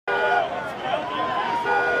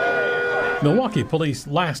Milwaukee police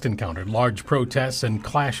last encountered large protests and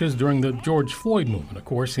clashes during the George Floyd movement, of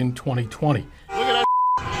course, in 2020. Look at that.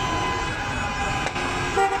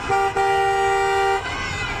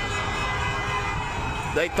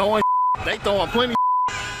 They throwing plenty.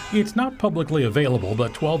 It's not publicly available,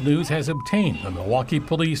 but 12 News has obtained the Milwaukee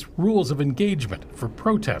police rules of engagement for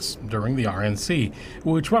protests during the RNC,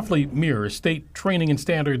 which roughly mirrors state training and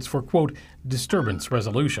standards for, quote, disturbance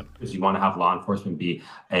resolution. You want to have law enforcement be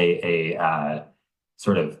a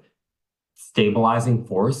sort of stabilizing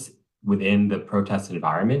force within the protest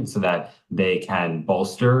environment so that they can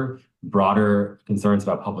bolster broader concerns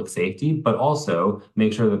about public safety, but also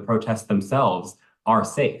make sure the protests themselves are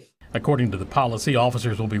safe. According to the policy,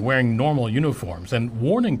 officers will be wearing normal uniforms and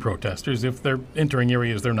warning protesters if they're entering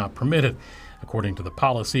areas they're not permitted. According to the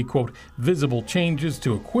policy, quote, visible changes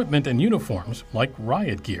to equipment and uniforms, like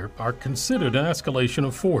riot gear, are considered an escalation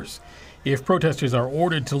of force. If protesters are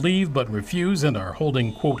ordered to leave but refuse and are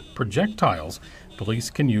holding, quote, projectiles,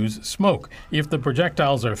 police can use smoke. If the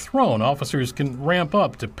projectiles are thrown, officers can ramp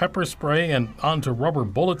up to pepper spray and onto rubber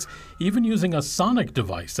bullets, even using a sonic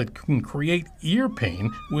device that can create ear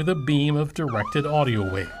pain with a beam of directed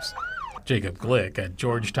audio waves. Jacob Glick at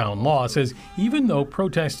Georgetown Law says even though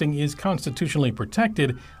protesting is constitutionally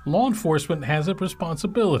protected, law enforcement has a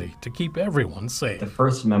responsibility to keep everyone safe. The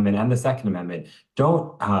First Amendment and the Second Amendment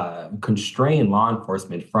don't constrain law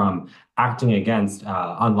enforcement from acting against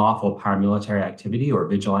unlawful paramilitary activity or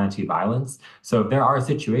vigilante violence. So if there are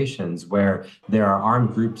situations where there are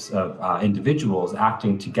armed groups of individuals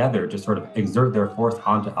acting together to sort of exert their force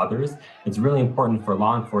onto others, it's really important for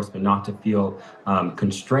law enforcement not to feel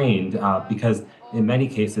constrained because in many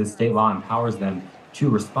cases, state law empowers them to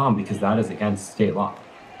respond because that is against state law.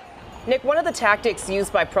 Nick, one of the tactics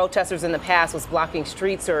used by protesters in the past was blocking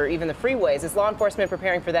streets or even the freeways. Is law enforcement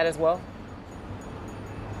preparing for that as well?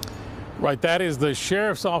 Right, that is the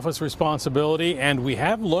sheriff's office responsibility, and we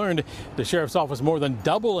have learned the sheriff's office more than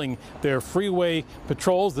doubling their freeway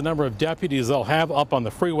patrols, the number of deputies they'll have up on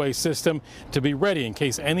the freeway system to be ready in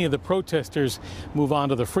case any of the protesters move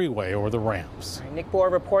onto the freeway or the ramps. Nick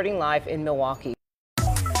Bohr reporting live in Milwaukee.